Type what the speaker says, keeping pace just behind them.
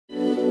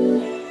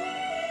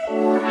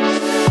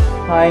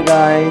Hi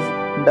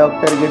guys,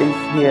 Dr. Gid is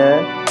here.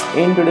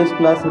 In today's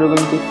class, we're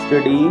going to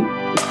study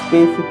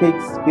specific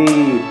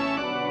speed.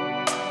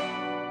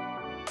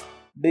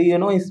 Do you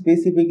know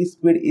specific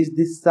speed is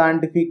the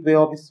scientific way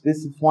of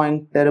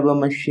specifying turbo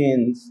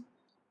machines?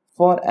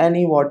 For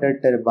any water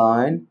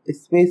turbine,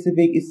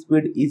 specific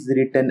speed is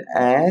written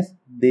as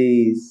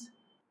this,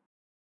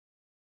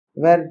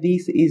 where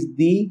this is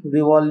the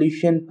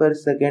revolution per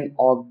second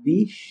of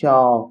the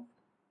shaft.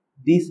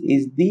 This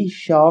is the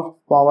shaft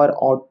power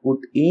output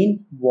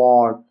in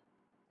watt.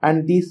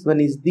 And this one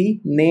is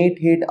the net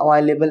heat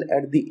available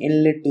at the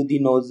inlet to the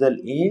nozzle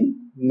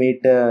in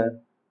meter.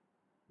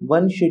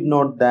 One should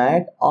note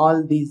that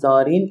all these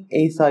are in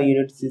SI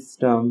unit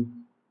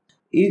system.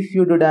 If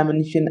you do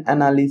dimension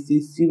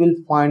analysis, you will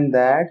find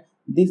that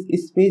this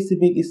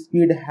specific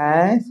speed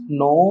has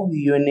no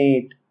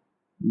unit.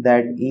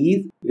 That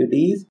is, it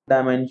is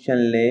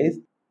dimensionless.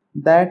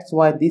 That's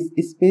why this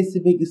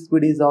specific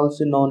speed is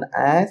also known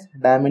as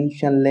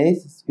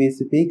dimensionless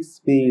specific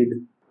speed.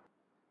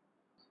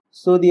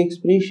 So the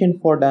expression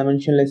for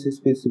dimensionless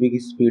specific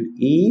speed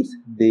is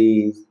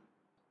this,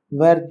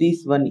 where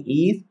this one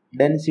is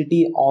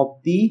density of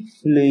the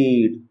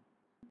fluid.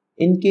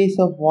 In case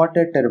of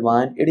water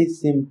turbine, it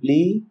is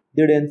simply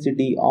the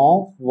density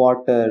of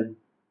water.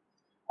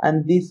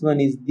 And this one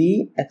is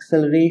the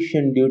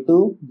acceleration due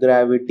to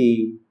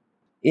gravity.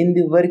 In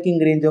the working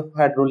range of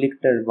hydraulic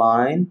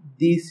turbine,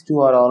 these two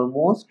are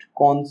almost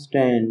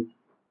constant.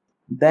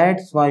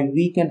 That's why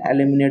we can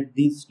eliminate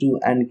these two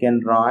and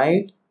can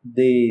write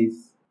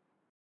this,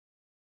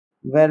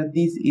 where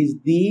this is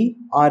the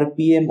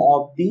RPM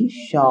of the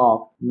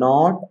shaft,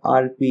 not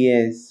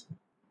RPS.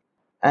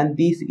 And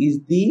this is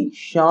the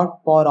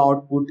shaft power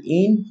output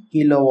in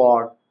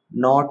kilowatt,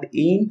 not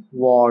in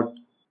watt.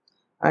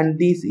 And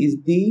this is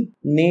the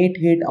net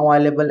heat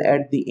available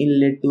at the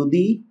inlet to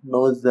the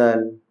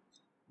nozzle.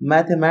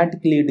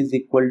 Mathematically, it is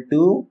equal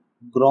to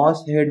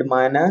gross head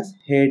minus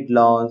head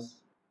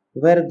loss,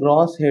 where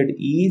gross head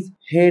is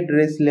head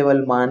rest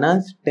level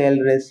minus tail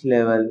rest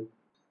level.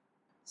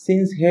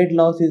 Since head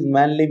loss is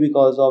mainly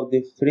because of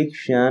the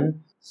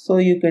friction, so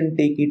you can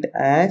take it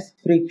as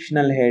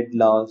frictional head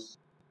loss.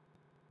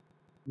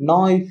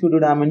 Now if you do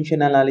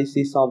dimension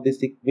analysis of this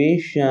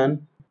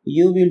equation,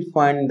 you will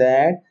find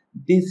that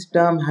this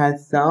term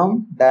has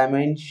some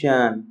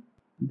dimension.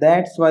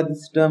 That's why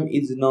this term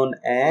is known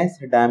as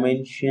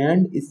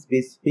dimensioned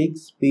specific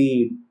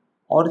speed,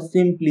 or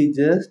simply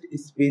just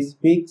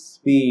specific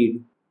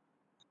speed.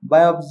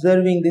 By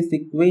observing this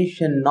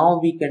equation, now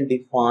we can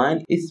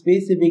define a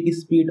specific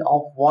speed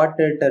of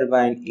water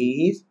turbine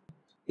is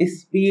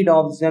speed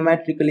of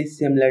geometrically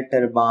similar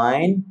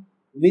turbine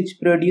which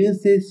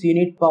produces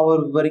unit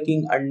power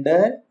working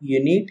under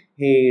unit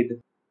head,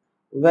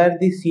 where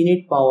this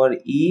unit power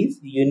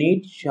is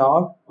unit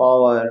shaft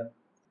power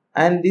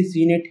and this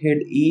unit head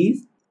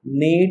is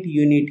net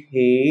unit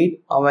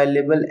head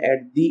available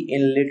at the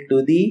inlet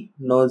to the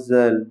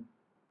nozzle.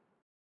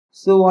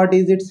 So what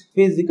is its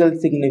physical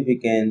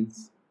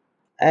significance?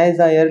 As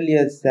I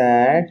earlier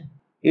said,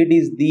 it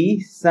is the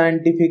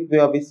scientific way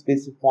of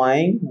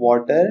specifying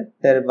water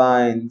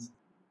turbines.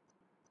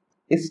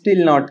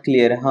 Still not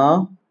clear,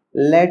 huh?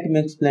 Let me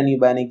explain you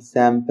by an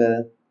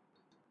example.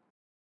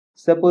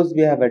 Suppose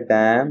we have a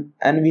dam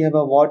and we have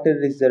a water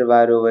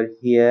reservoir over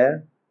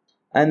here,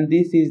 and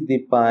this is the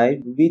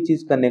pipe which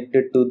is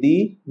connected to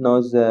the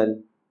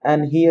nozzle,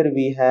 and here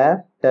we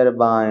have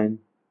turbine.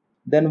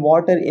 Then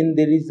water in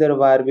the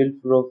reservoir will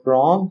flow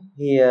from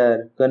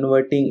here,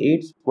 converting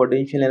its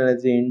potential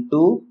energy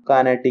into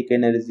kinetic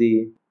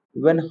energy.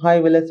 When high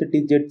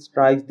velocity jet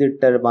strikes the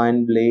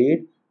turbine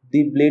blade,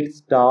 the blade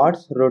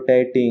starts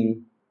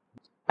rotating.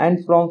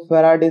 And from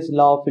Faraday's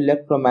law of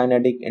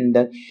electromagnetic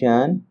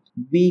induction,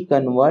 we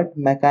convert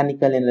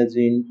mechanical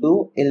energy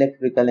into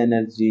electrical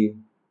energy.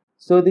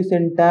 So this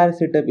entire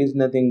setup is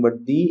nothing but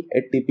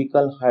a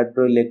typical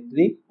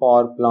hydroelectric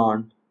power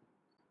plant.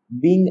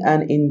 Being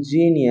an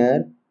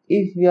engineer,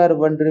 if we are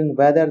wondering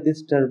whether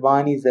this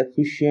turbine is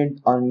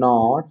efficient or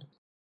not,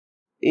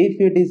 if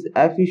it is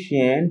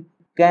efficient,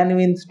 can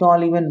we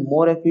install even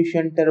more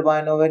efficient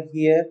turbine over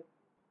here?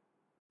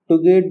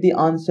 To get the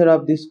answer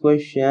of this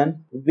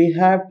question, we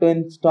have to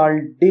install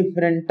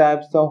different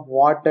types of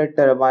water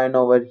turbine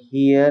over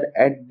here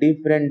at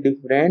different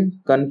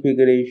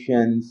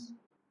configurations,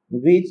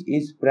 which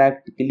is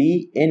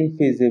practically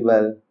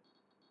infeasible.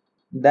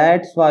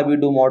 That's why we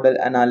do model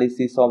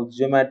analysis of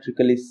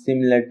geometrically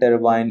similar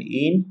turbine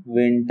in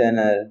wind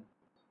tunnel.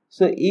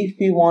 So if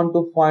we want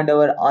to find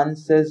our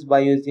answers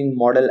by using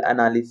model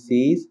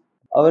analysis,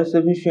 our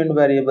sufficient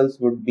variables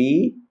would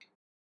be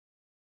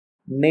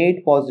net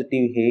positive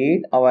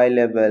heat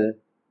available,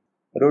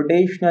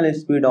 rotational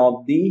speed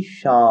of the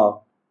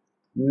shaft,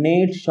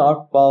 net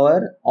shaft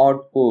power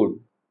output.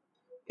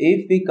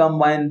 If we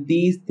combine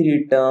these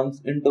three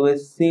terms into a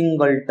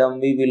single term,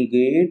 we will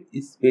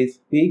get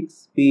specific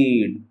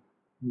speed,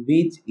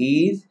 which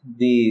is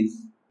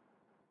this.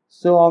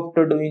 So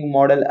after doing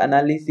model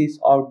analysis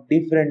of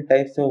different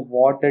types of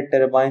water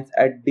turbines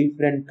at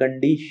different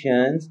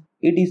conditions,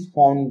 it is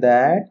found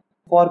that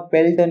for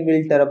Pelton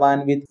wheel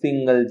turbine with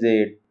single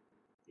jet.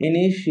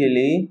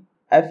 Initially,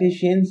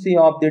 efficiency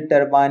of the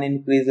turbine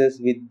increases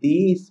with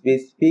the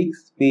specific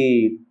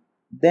speed.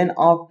 Then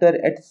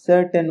after at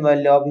certain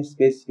value of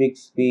specific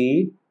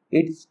speed,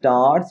 it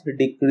starts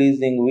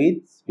decreasing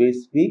with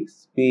specific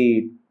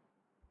speed.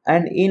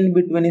 And in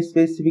between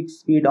specific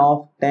speed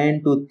of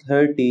 10 to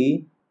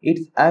 30,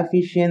 its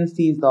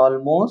efficiency is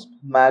almost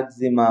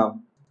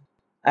maximum.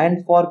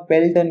 And for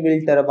Pelton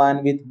wheel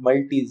turbine with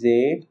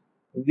multi-jet,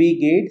 we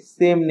get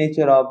same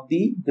nature of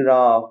the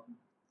graph.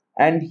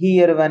 And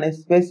here when a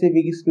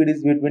specific speed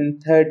is between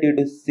 30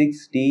 to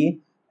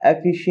 60,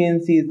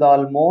 efficiency is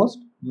almost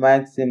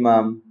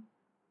maximum.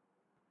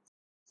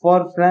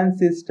 For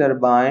Francis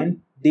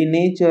turbine, the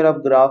nature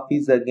of graph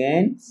is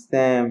again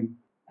same.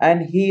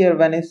 And here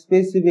when a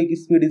specific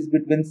speed is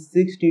between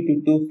 60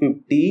 to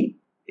 250,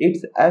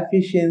 its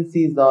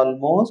efficiency is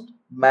almost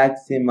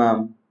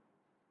maximum.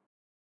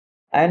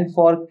 And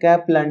for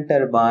Kaplan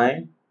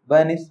turbine,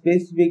 when a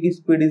specific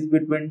speed is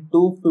between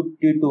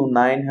 250 to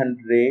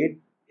 900,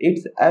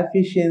 its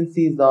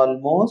efficiency is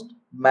almost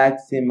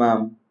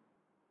maximum.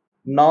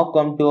 Now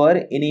come to our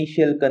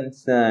initial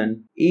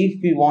concern.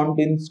 If we want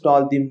to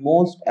install the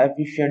most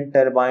efficient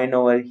turbine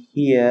over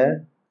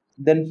here,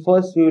 then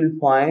first we will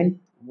find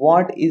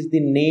what is the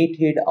net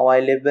heat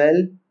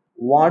available,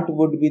 what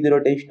would be the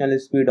rotational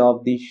speed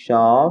of the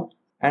shaft,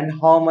 and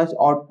how much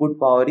output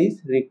power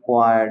is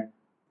required.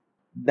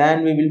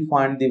 Then we will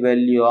find the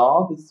value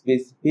of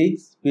specific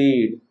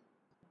speed.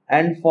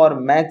 And for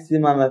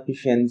maximum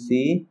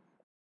efficiency,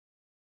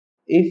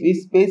 if a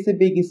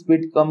specific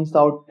speed comes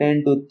out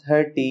 10 to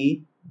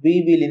 30,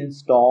 we will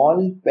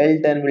install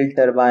Pelton wheel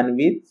turbine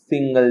with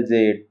single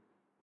jet.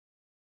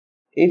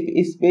 If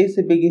a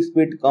specific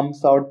speed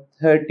comes out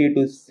 30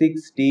 to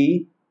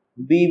 60,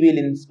 we will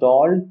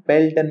install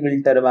Pelton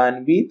wheel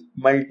turbine with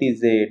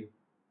multi-jet.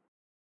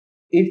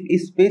 If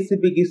a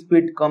specific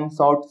speed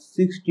comes out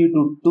 60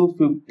 to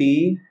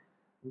 250,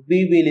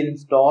 we will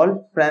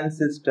install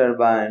Francis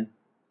turbine.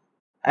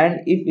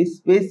 And if a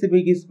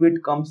specific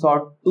speed comes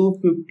out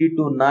 250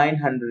 to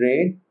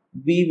 900,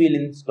 we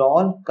will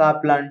install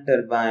Kaplan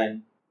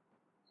turbine.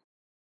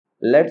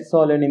 Let's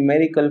solve a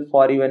numerical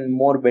for even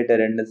more better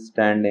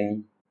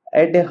understanding.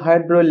 At a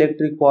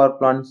hydroelectric power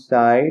plant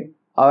site,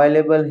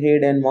 available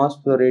head and mass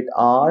flow rate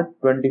are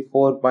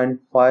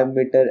 24.5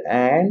 meter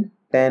and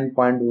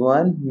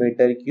 10.1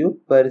 meter cube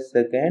per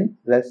second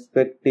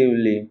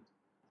respectively.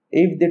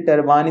 If the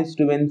turbine is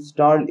to be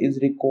installed is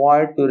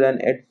required to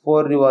run at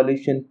 4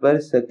 revolutions per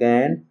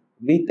second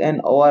with an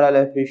overall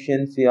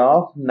efficiency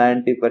of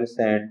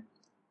 90%.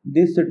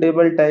 The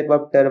suitable type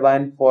of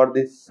turbine for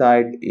this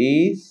site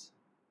is,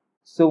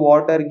 so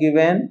what are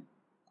given?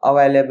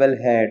 Available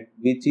head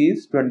which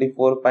is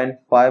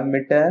 24.5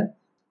 meter,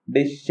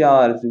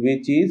 discharge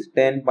which is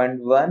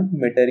 10.1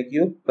 meter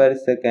cube per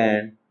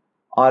second,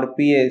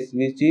 RPS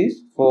which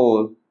is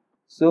 4.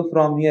 So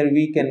from here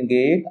we can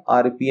get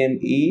RPM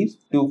is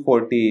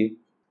 240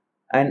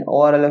 and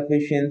overall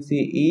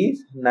efficiency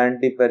is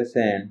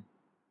 90%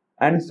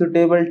 and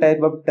suitable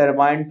type of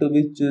turbine to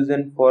be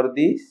chosen for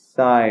this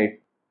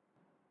site.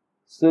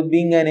 So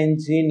being an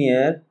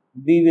engineer,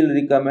 we will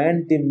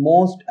recommend the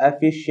most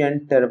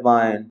efficient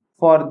turbine.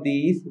 For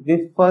this,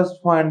 we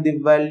first find the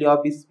value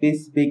of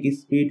specific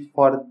speed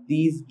for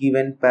these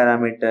given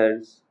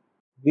parameters.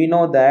 We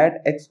know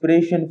that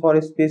expression for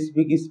a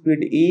specific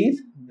speed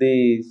is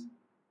this.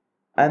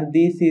 And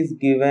this is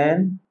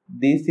given,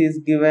 this is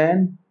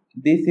given,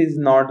 this is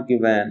not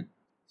given.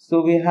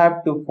 So we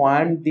have to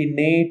find the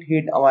net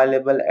heat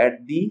available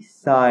at the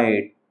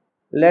site.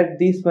 Let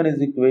this one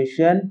is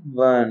equation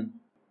 1.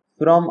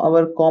 From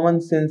our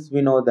common sense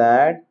we know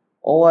that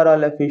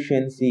overall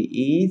efficiency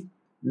is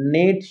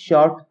net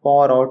short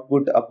power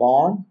output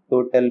upon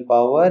total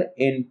power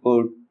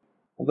input,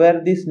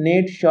 where this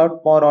net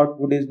short power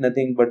output is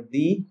nothing but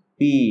the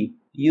P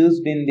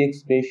used in the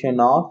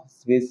expression of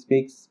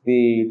specific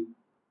speed.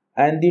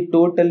 And the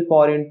total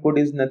power input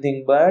is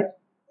nothing but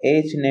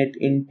H net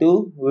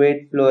into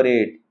weight flow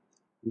rate.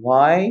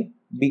 Why?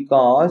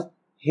 Because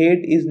heat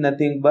is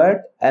nothing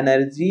but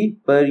energy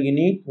per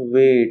unit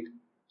weight.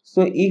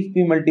 So if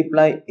we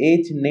multiply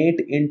H net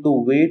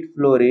into weight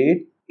flow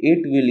rate, it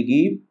will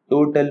give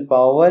total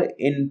power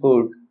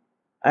input.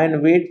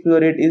 And weight flow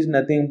rate is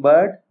nothing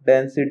but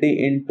density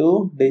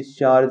into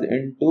discharge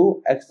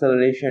into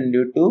acceleration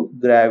due to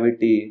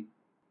gravity.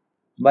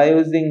 By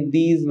using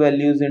these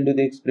values into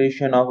the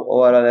expression of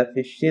overall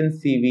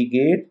efficiency, we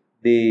get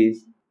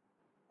this.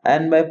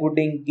 And by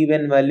putting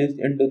given values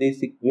into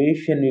this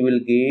equation, we will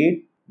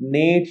get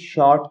net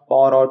short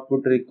power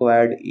output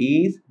required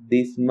is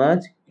this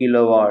much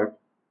kilowatt.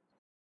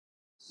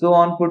 So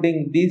on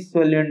putting this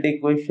value into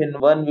equation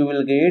 1, we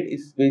will get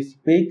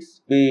specific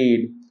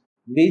speed,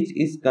 which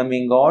is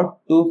coming out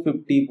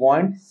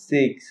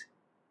 250.6.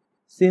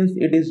 Since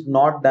it is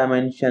not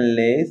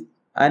dimensionless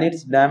and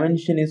its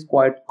dimension is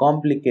quite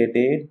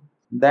complicated,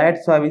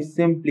 that's why we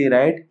simply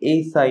write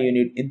SI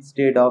unit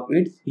instead of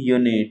its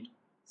unit.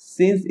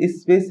 Since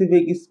its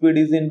specific speed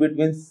is in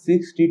between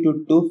 60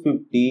 to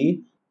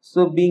 250,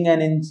 So being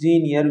an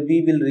engineer,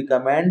 we will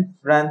recommend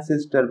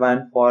Francis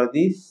turbine for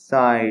this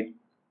site.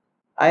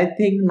 I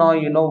think now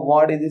you know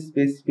what is the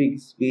specific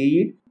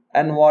speed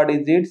and what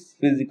is its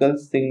physical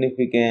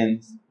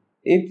significance.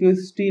 If you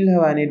still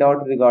have any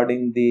doubt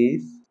regarding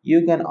this,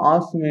 you can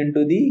ask me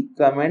into the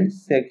comment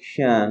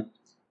section.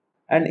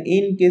 And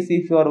in case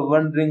if you are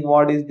wondering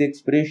what is the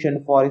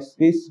expression for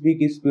specific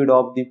speed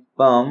of the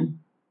pump,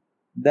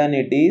 then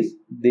it is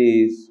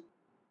this,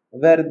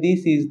 where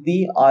this is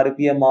the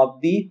RPM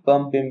of the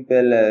pump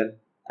impeller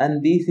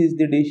and this is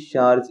the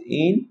discharge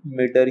in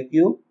meter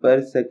cube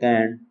per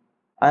second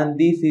and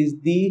this is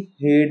the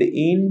head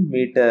in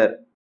meter.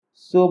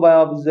 So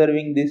by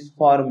observing this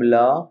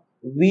formula,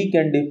 we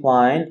can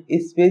define a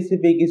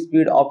specific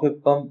speed of a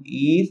pump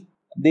is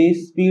the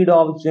speed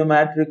of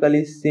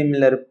geometrically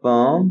similar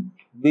pump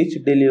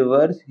which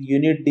delivers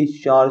unit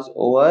discharge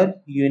over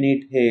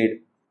unit head.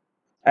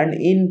 And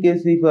in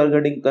case if you are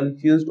getting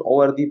confused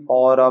over the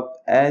power of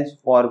H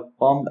for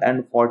pump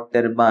and for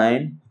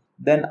turbine,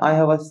 then I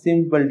have a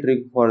simple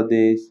trick for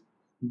this.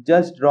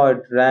 Just draw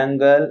a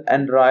triangle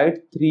and write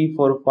 3,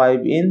 4,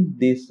 5 in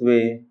this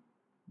way.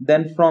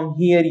 Then from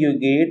here you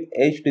get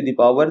H to the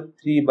power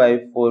 3 by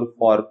 4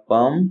 for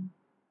pump.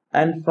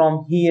 And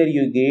from here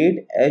you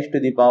get H to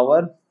the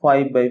power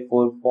 5 by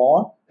 4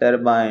 for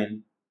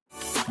turbine.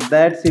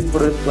 That's it for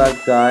this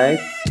class, guys.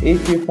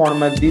 If you found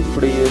my this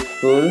video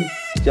useful,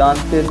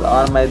 chances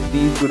are my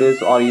these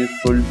videos are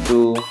useful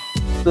too.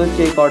 So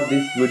check out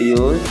these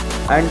videos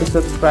and to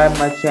subscribe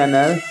my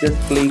channel, just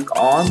click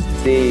on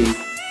this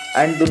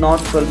and do not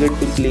forget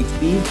to click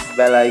the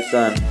bell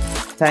icon.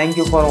 Thank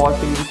you for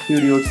watching this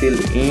video till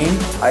end.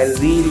 I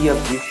really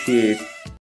appreciate.